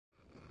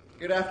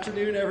Good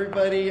afternoon,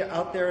 everybody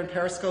out there in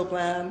Periscope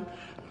land.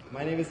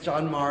 My name is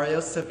John-Mario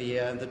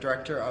Sevilla. I'm the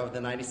director of the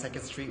 92nd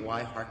Street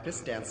Y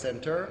Harkness Dance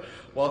Center.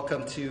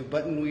 Welcome to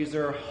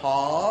Buttonwieser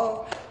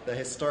Hall, the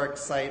historic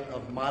site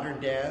of modern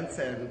dance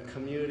and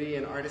community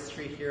and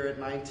artistry here at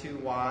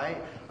 92Y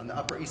on the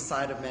Upper East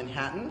Side of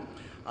Manhattan.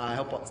 I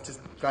hope it's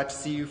just glad to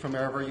see you from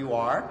wherever you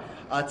are.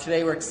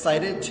 Today we're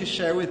excited to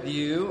share with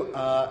you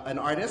an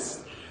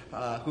artist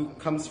who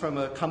comes from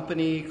a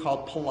company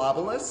called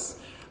Pilobolus.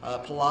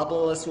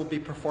 Pilobolus will be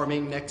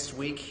performing next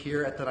week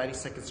here at the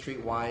 92nd Street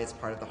Y as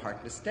part of the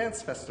Harkness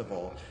Dance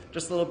Festival.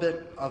 Just a little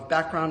bit of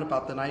background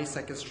about the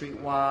 92nd Street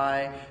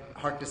Y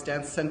Harkness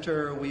Dance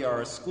Center. We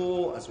are a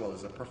school as well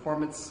as a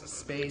performance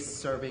space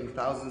serving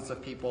thousands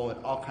of people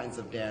in all kinds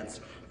of dance,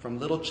 from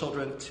little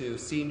children to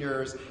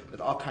seniors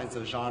with all kinds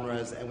of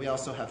genres. And we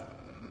also have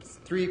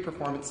 3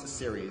 performance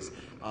series.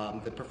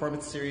 The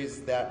performance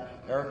series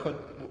that Erika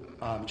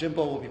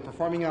Jimbo will be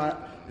performing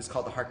on is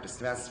called the Harkness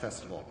Dance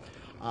Festival.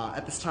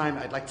 At this time,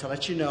 I'd like to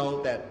let you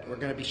know that we're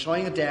going to be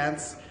showing a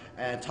dance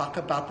and talk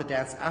about the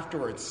dance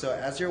afterwards. So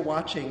as you're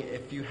watching,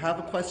 if you have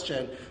a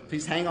question,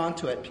 please hang on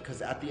to it,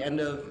 because at the end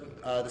of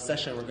the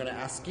session, we're going to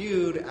ask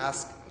you to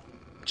ask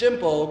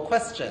Jimbo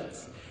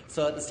questions.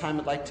 So at this time,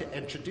 I'd like to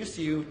introduce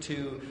you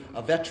to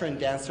a veteran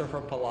dancer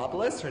from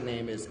Pilobolus. Her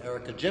name is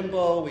Erika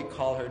Jimbo. We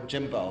call her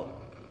Jimbo.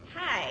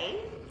 Hi,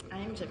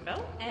 I'm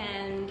Jimbo,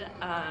 and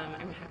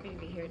I'm happy to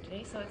be here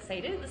today. So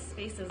excited. This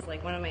space is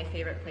like one of my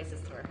favorite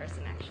places to rehearse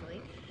in, actually.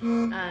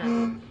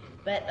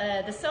 But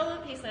the solo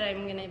piece that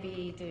I'm going to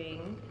be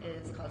doing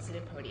is called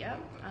Pseudopodia.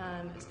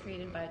 It was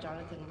created by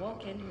Jonathan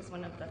Wolkin, who's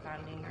one of the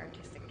founding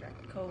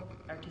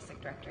co-artistic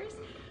directors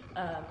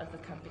of the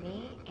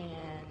company,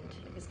 and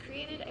it was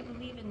created, I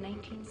believe, in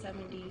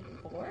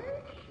 1974.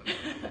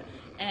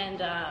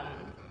 And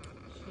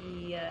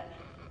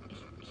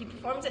he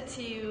performs it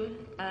to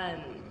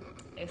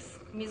a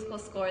musical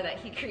score that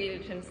he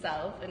created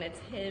himself, and it's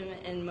him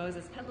and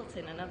Moses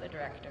Pendleton, another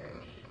director,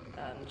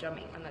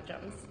 drumming on the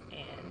drums.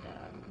 And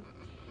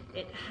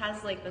it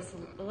has like this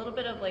a little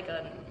bit of like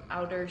an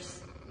out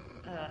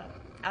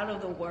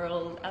of the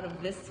world, out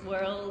of this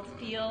world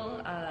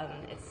feel.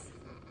 It's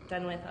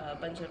done with a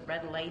bunch of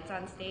red lights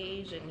on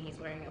stage, and he's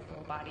wearing a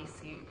full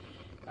bodysuit,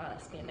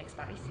 spandex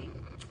bodysuit,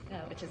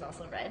 which is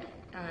also red.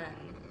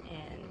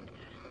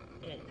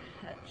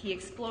 He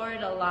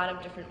explored a lot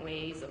of different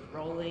ways of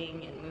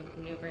rolling and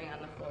maneuvering on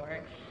the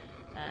floor,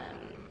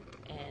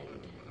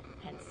 and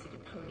hence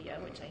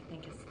Pseudopodia, which I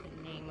think is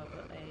the name of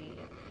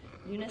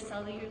a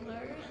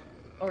unicellular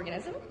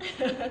organism.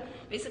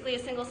 Basically a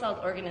single-celled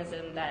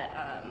organism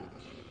that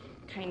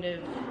kind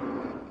of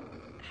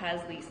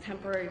has these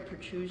temporary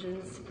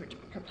protrusions to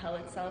propel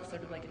itself,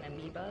 sort of like an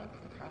amoeba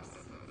across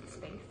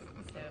space.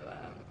 So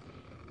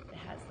it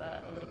has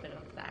a little bit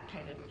of that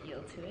kind of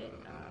feel to it.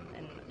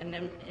 And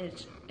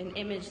an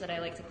image that I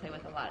like to play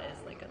with a lot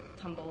is like a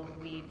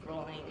tumbleweed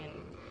rolling and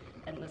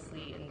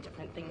endlessly, and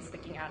different things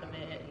sticking out of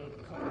it,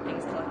 and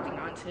things collecting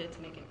onto it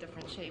to make it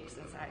different shapes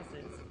and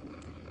sizes.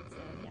 So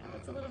yeah,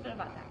 that's a little bit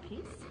about that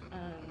piece.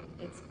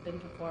 It's been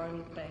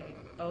performed by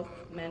both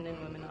men and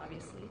women,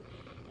 obviously,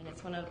 and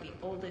it's one of the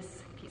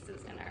oldest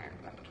pieces in our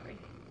repertoire.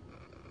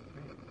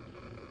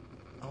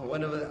 Oh,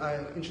 one of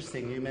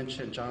interesting, you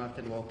mentioned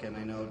Jonathan Wolkin.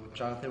 I know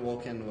Jonathan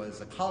Wolkin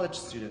was a college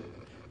student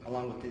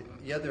along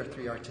with the other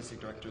 3 artistic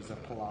directors of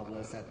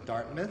Pilobolus at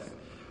Dartmouth,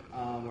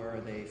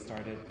 where they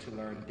started to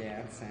learn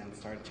dance and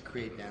started to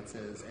create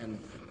dances, and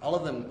all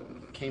of them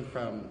came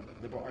from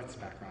liberal arts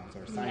backgrounds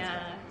or science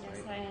backgrounds,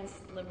 right? Science,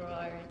 liberal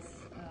arts.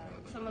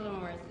 Some of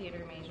them were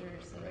theater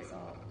majors, so it's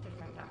all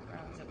different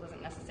backgrounds. It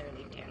wasn't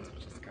necessarily dance,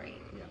 which is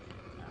great. Yeah.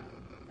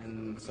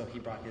 And so he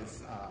brought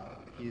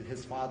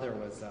his father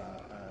was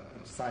a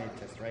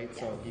scientist, right? Yes.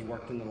 So he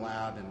worked in the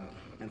lab,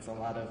 and so a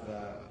lot of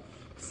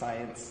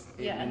science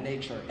in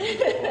nature.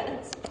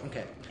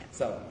 Okay,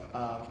 so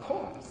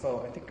cool.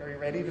 So I think, are you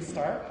ready to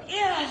start?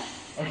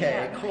 Yes.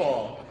 Okay,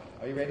 cool.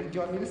 Are you ready? Do you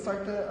want me to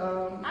start the?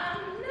 No,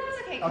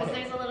 it's okay, because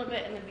there's a little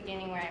bit in the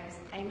beginning where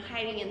I'm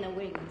hiding in the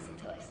wings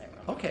until I start.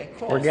 Okay,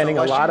 cool. We're getting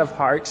a lot of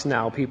hearts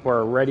now. People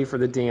are ready for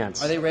the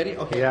dance. Are they ready?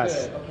 Okay,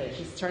 yes. Good. Okay,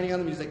 she's turning on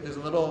the music. There's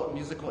a little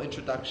musical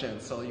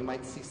introduction, so you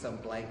might see some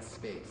blank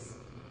space.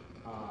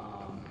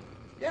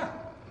 Yeah.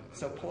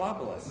 So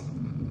Pilobolus.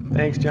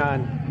 Thanks,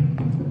 John.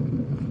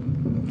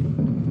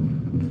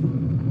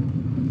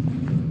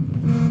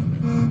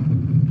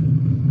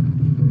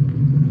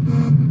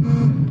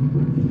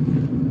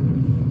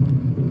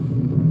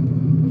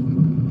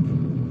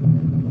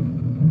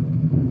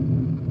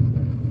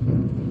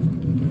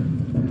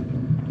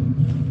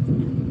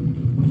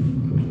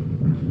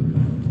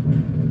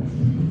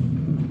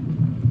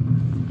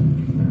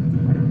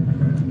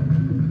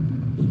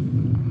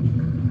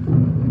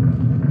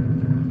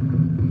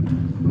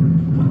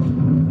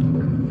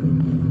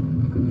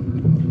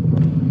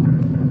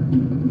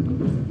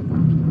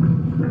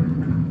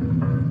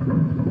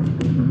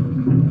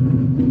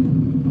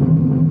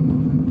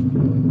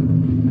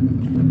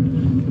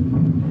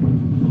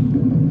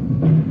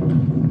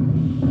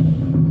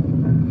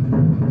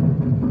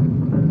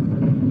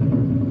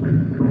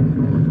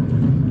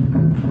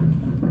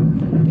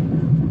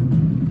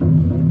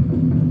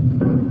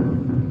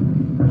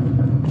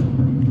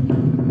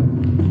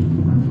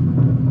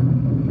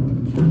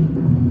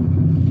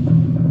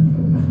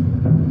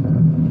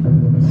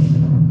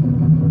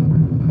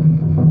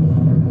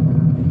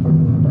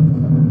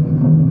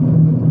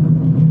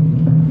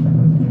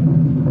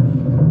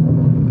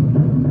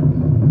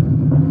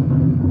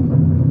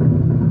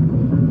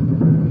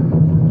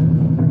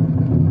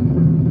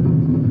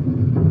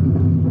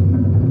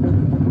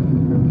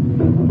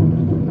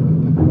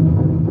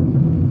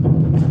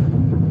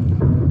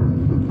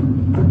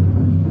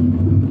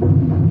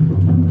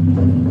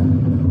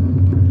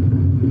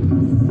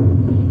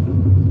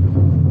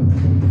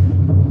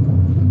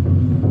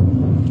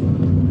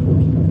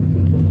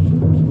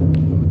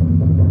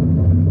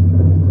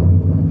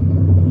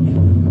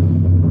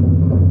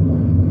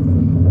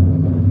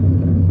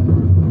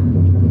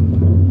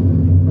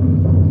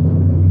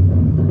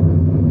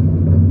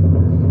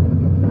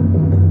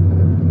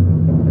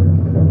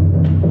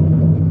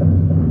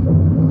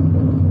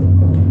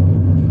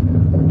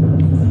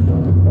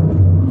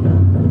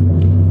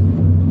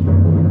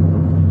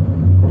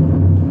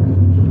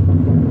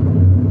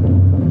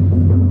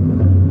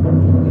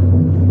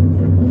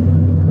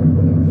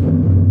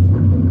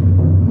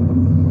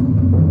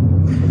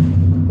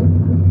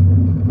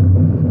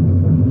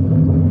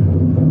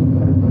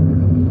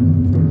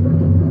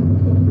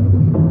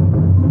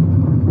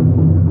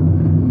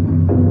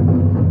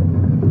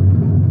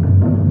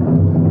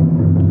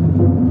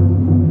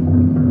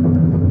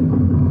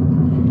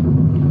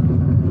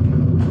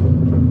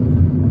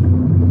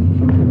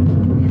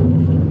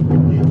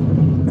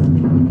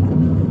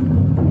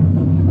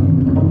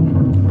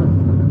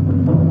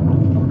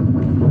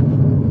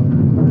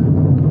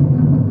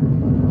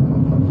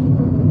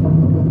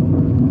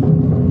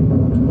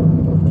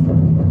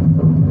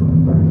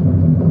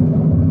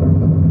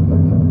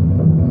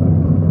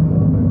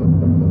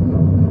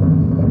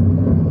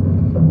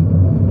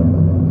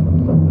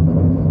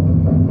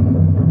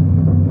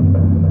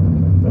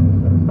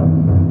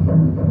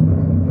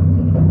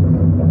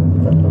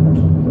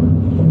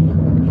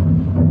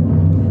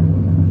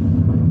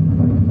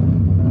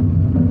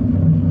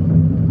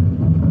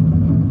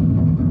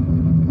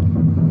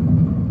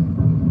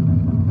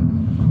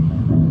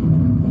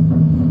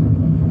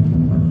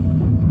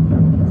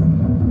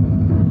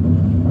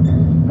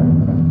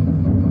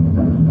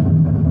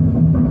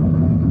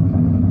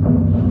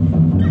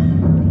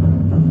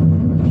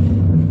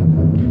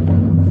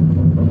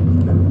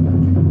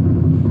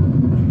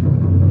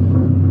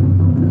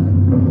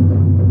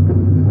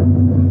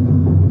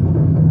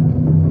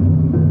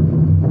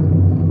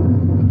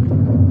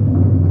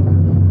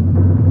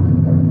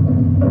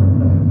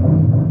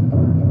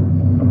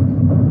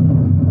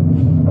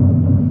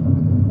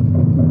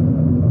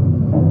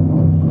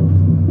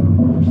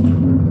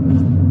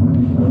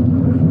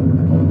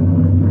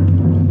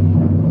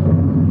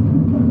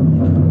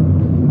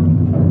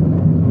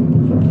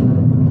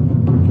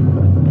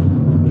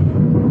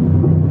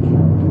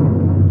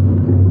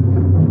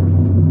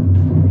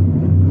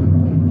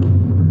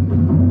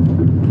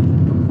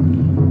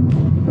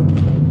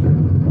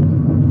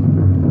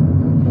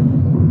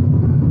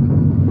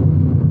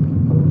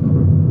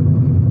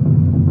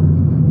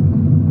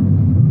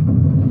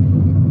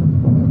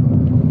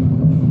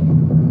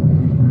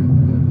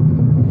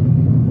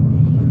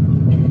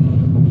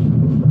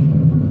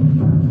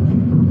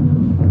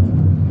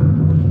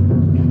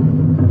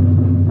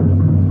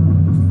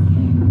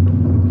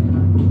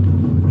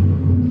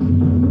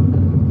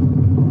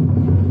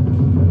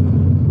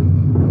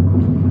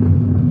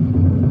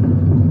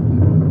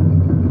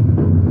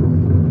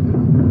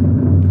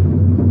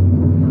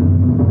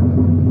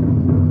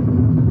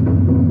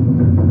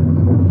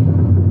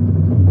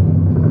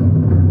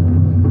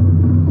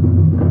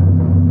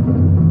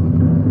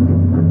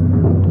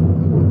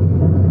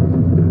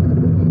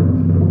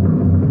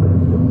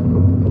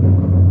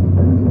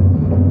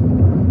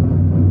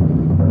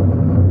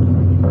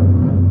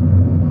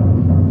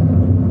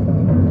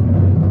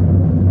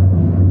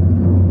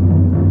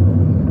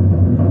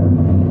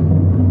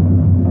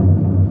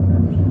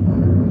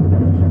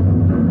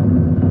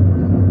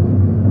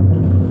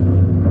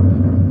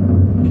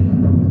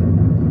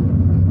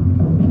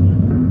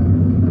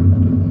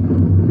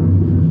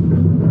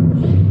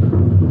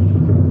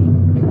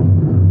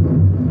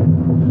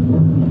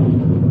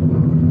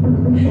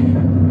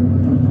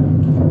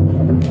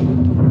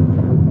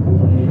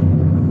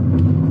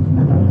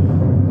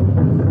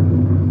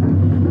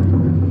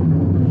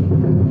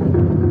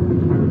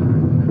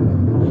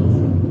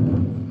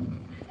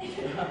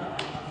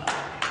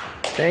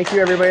 Thank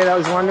you, everybody. That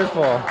was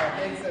wonderful.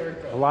 Thanks,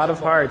 Eriko. A lot of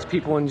hearts.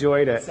 People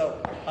enjoyed it. So,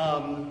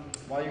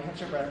 while you catch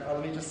your breath,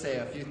 let me just say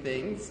a few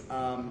things.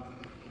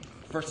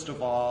 First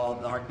of all,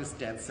 the Harkness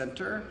Dance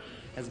Center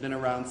has been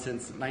around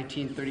since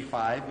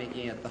 1935,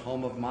 making it the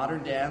home of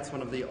modern dance,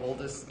 one of the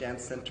oldest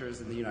dance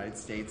centers in the United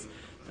States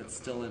that's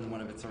still in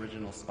one of its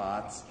original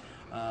spots.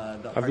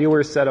 A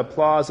viewer said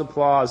applause,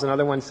 applause.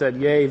 Another one said,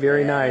 yay,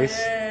 very nice.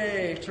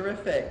 Yay,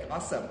 terrific,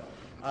 awesome.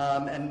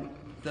 And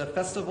the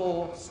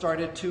festival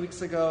started 2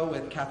 weeks ago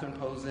with Catherine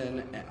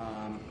Posen,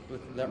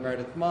 with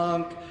Meredith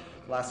Monk.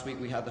 Last week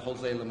we had the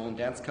Jose Limon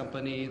Dance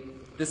Company.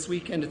 This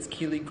weekend it's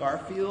Keely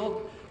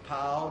Garfield,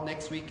 Powell.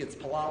 Next week it's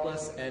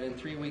Pilobolus, and in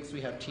 3 weeks we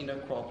have Tina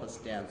Kroll plus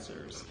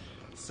dancers.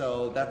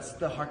 So that's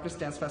the Harkness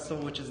Dance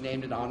Festival, which is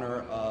named in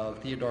honor of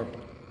Theodore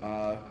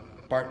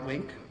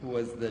Bartwink, who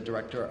was the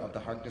director of the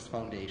Harkness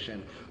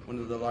Foundation, one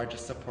of the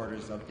largest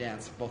supporters of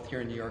dance, both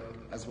here in New York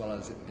as well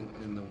as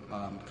in the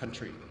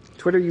country.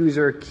 Twitter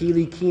user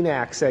Keely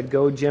Keenack said,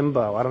 go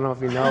Jimbo. I don't know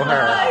if you know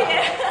her. Oh,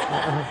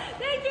 yeah.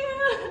 Thank you.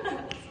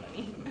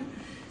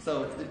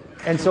 That's funny.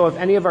 And so if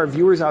any of our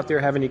viewers out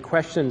there have any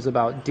questions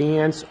about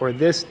dance or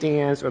this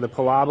dance or the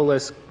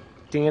Pilobolus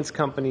Dance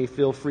Company,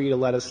 feel free to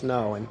let us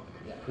know, and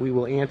we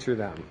will answer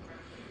them.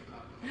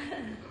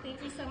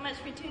 Thank you so much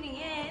for tuning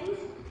in.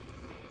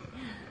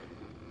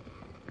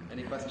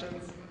 Any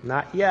questions?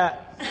 Not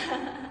yet.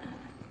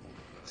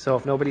 So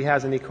if nobody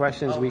has any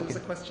questions, we there's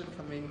can... a question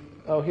coming.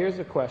 Oh, here's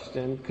a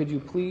question. Could you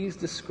please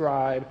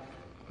describe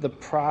the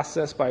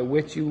process by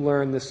which you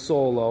learn the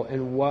solo,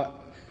 and what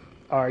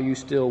are you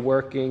still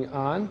working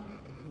on?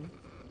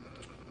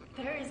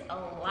 There is a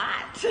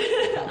lot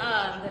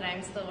that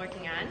I'm still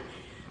working on.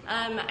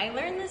 I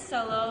learned this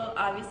solo,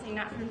 obviously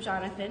not from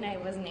Jonathan. I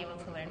wasn't able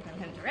to learn from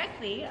him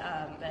directly,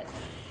 but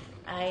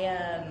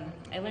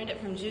I learned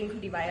it from Jun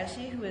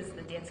Kuribayashi, who was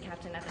the dance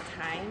captain at the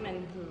time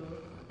and who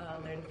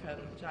learned from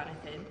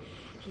Jonathan.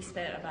 He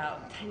spent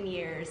about 10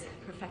 years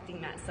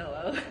perfecting that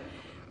solo.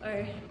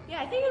 Or,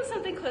 yeah, I think it was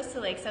something close to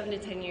like 7 to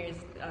 10 years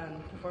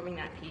performing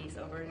that piece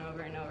over and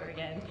over and over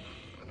again.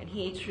 And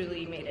he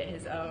truly made it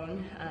his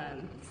own,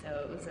 so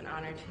it was an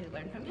honor to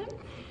learn from him.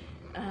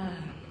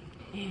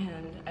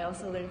 And I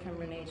also learned from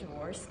Renee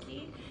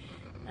Jaworski,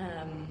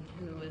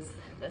 who was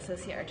the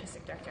associate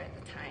artistic director at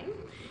the time.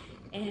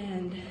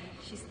 And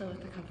she's still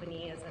with the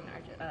company as an,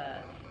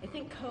 I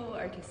think,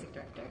 co-artistic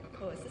director,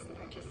 co-assistant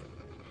artistic.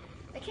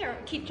 I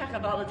can't keep track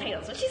of all the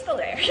titles, but she's still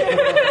there.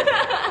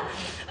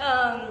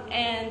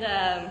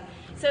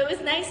 So it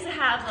was nice to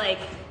have,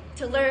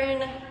 to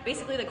learn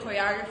basically the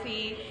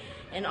choreography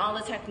and all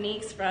the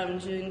techniques from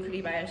Jun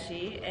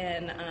Kuribayashi,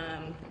 and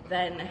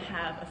then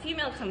have a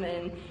female come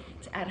in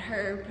to add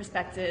her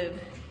perspective.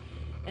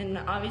 And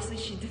obviously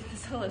she did the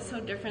solo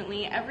so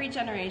differently. Every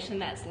generation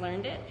that's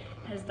learned it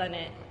has done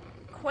it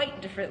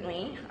quite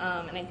differently,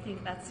 and I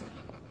think that's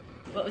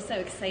what was so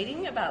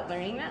exciting about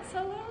learning that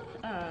solo.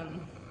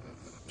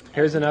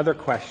 Here's another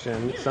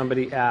question.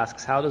 Somebody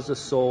asks, how does the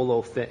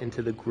solo fit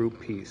into the group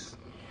piece?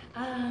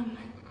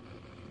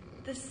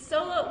 The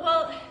solo,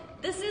 well,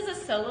 this is a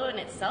solo in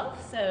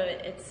itself, so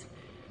it's,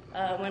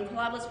 when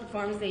Pilobolus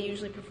performs, they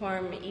usually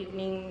perform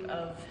evening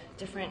of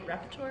different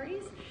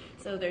repertories.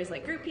 So there's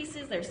group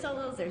pieces, there's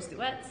solos, there's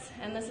duets,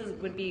 and this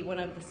would be one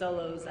of the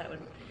solos that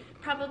would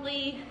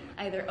probably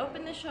either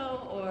open the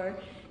show or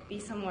be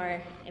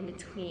somewhere in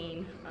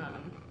between.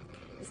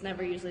 It's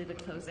never usually the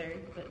closer,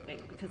 but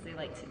because they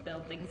like to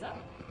build things up.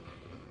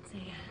 So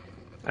yeah.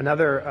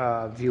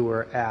 Another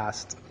viewer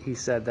asked, he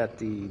said that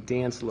the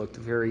dance looked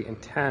very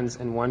intense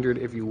and wondered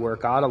if you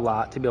work out a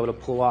lot to be able to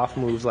pull off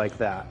moves like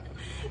that.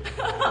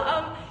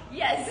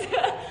 Yes.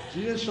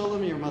 You didn't show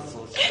them your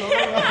muscles. Show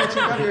them what you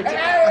got your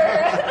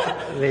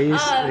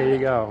There you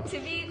go. To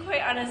be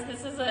quite honest,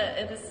 this is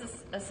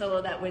a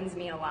solo that wins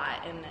me a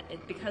lot, and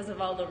because of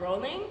all the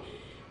rolling.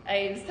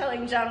 I was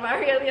telling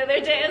John-Mario the other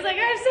day, I was like,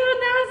 I'm so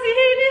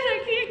nauseated, I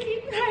can't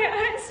keep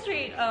my eyes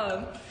straight.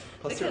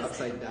 Plus you're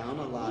upside down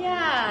a lot.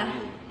 Yeah,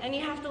 and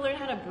you have to learn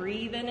how to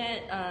breathe in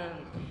it.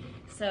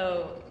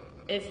 So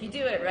if you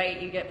do it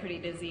right, you get pretty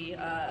dizzy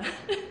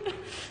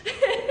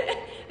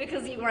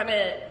because you want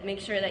to make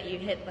sure that you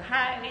hit the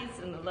highs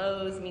and the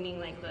lows, meaning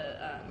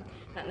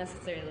not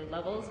necessarily the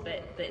levels,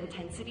 but the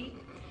intensity.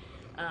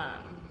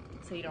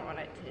 So you don't want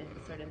it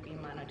to sort of be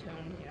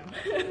monotone,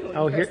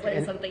 when you first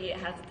learn something, it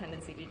has a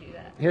tendency to do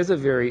that. Here's a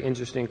very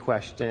interesting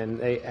question.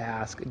 They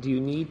ask, do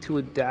you need to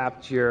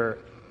adapt your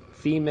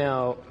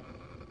female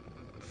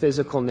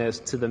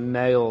physicalness to the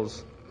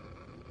male's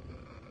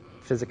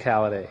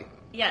physicality?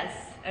 Yes,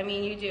 I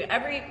mean you do.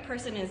 Every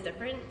person is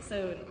different,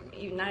 so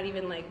not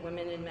even like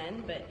women and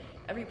men, but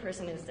every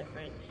person is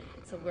different.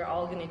 So we're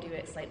all going to do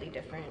it slightly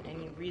different,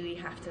 and you really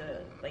have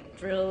to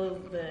drill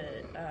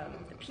the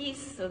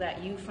piece so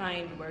that you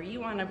find where you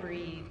want to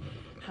breathe,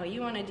 how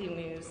you want to do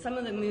moves. Some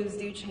of the moves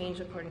do change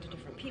according to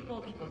different people.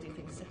 People do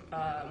things.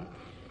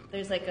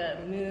 There's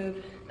a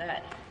move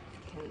that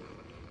I can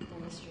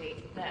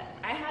demonstrate that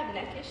I have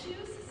neck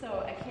issues,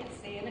 so I can't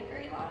stay in it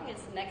very long.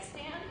 It's the neck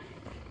stand.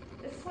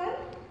 This one.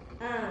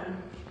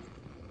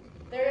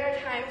 There are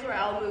times where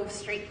I'll move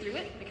straight through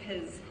it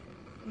because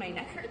my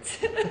neck hurts.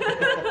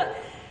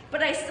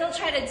 But I still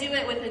try to do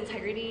it with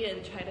integrity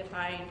and try to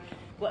find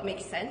what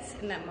makes sense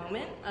in that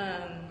moment.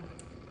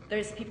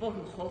 There's people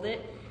who hold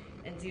it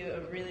and do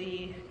a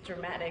really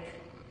dramatic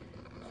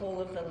pull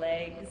of the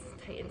legs,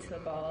 tighten to a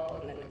ball,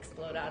 and then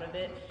explode out of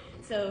it.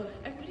 So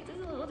everybody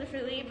does it a little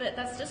differently, but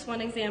that's just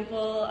one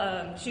example.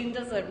 Jun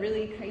does a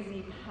really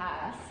crazy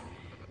pass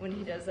when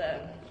he does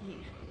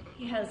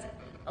he has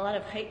a lot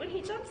of height when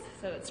he jumps,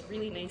 so it's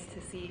really nice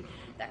to see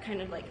that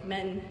kind of like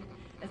men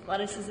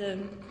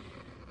athleticism.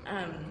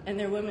 And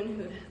there are women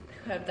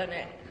who have done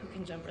it who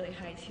can jump really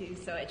high too,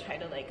 so I try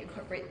to like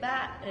incorporate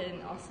that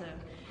and also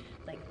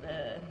like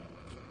the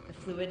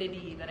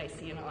fluidity that I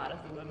see in a lot of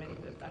the women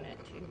who have done it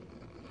too.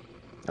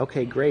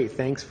 Okay, great.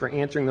 Thanks for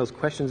answering those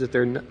questions. If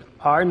there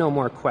are no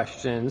more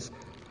questions,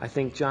 I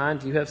think, John,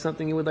 do you have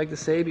something you would like to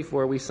say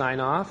before we sign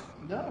off?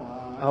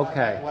 No.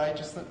 Okay. I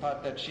just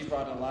thought that she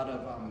brought a lot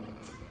of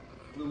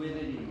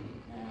fluidity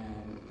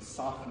and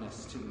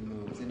softness to the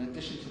moves, in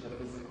addition to the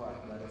physical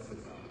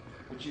athleticism,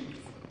 which you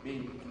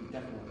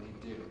definitely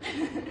do.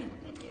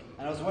 Thank you.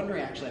 And I was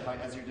wondering, actually,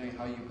 as you're doing,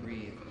 how you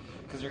breathe,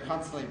 because you're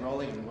constantly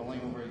rolling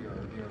over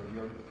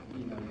your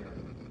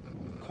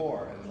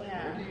core. And like,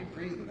 Yeah. where do you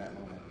breathe in that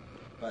moment?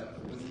 But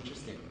it was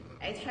interesting.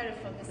 I try to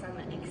focus on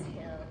the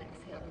exhale,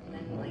 and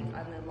then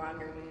like on the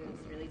longer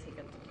moves, really take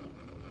a deep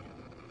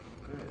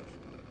inhale. Good.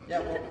 Yeah,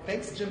 well,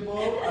 thanks,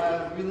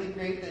 Jimbo. Really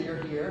great that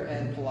you're here,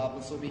 and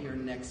Pilobolus will be here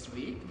next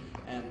week.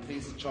 And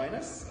please join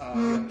us at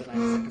the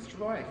 92nd Street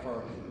Y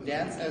for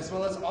dance, as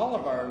well as all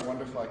of our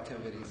wonderful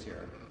activities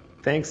here.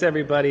 Thanks,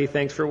 everybody.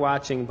 Thanks for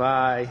watching.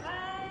 Bye. Bye.